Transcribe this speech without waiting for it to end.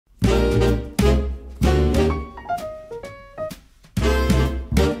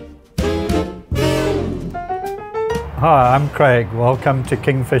Hi, I'm Craig. Welcome to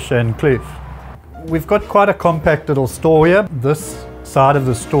Kingfisher Kloof. We've got quite a compact little store here. This side of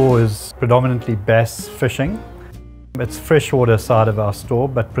the store is predominantly bass fishing. It's freshwater side of our store,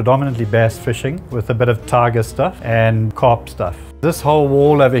 but predominantly bass fishing with a bit of tiger stuff and carp stuff. This whole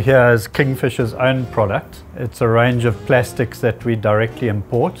wall over here is Kingfisher's own product. It's a range of plastics that we directly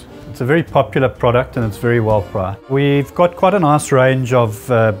import. It's a very popular product and it's very well priced. We've got quite a nice range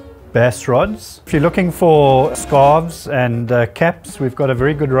of bass rods. If you're looking for scarves and caps, we've got a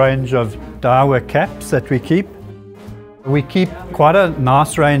very good range of dyework caps that we keep. We keep quite a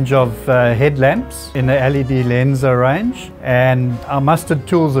nice range of headlamps in the LED Lenser range, and our mustard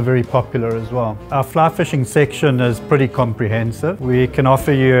tools are very popular as well. Our fly fishing section is pretty comprehensive. We can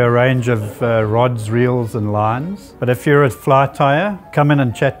offer you a range of rods, reels and lines. But if you're at Fly Tire, come in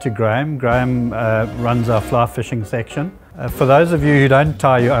and chat to Graham. Graham runs our fly fishing section. For those of you who don't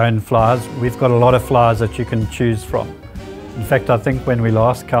tie your own flies, we've got a lot of flies that you can choose from. In fact, I think when we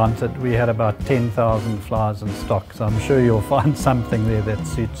last counted, we had about 10,000 flies in stock, so I'm sure you'll find something there that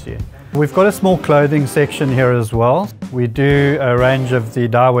suits you. We've got a small clothing section here as well. We do a range of the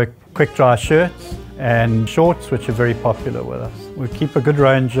dyework quick dry shirts and shorts, which are very popular with us. We keep a good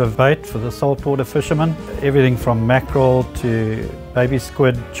range of bait for the saltwater fishermen, everything from mackerel to baby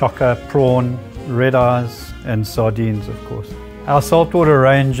squid, chokka, prawn, red eyes and sardines, of course. Our saltwater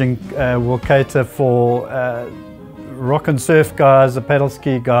ranging will cater for rock and surf guys, the paddle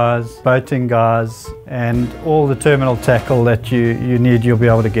ski guys, boating guys, and all the terminal tackle that you need, you'll be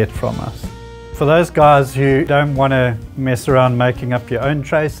able to get from us. For those guys who don't want to mess around making up your own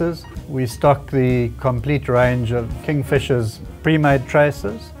traces, we stock the complete range of Kingfisher's pre-made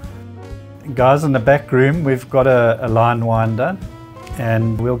traces. Guys, in the back room we've got a line winder,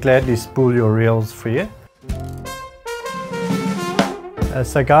 and we'll gladly spool your reels for you.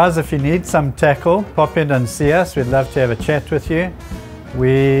 So guys, if you need some tackle, pop in and see us. We'd love to have a chat with you.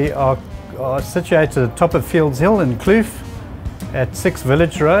 We are situated at the top of Fields Hill in Kloof at 6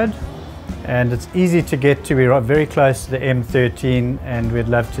 Village Road, and it's easy to get to. We're very close to the M13 and we'd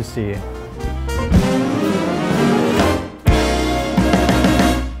love to see you.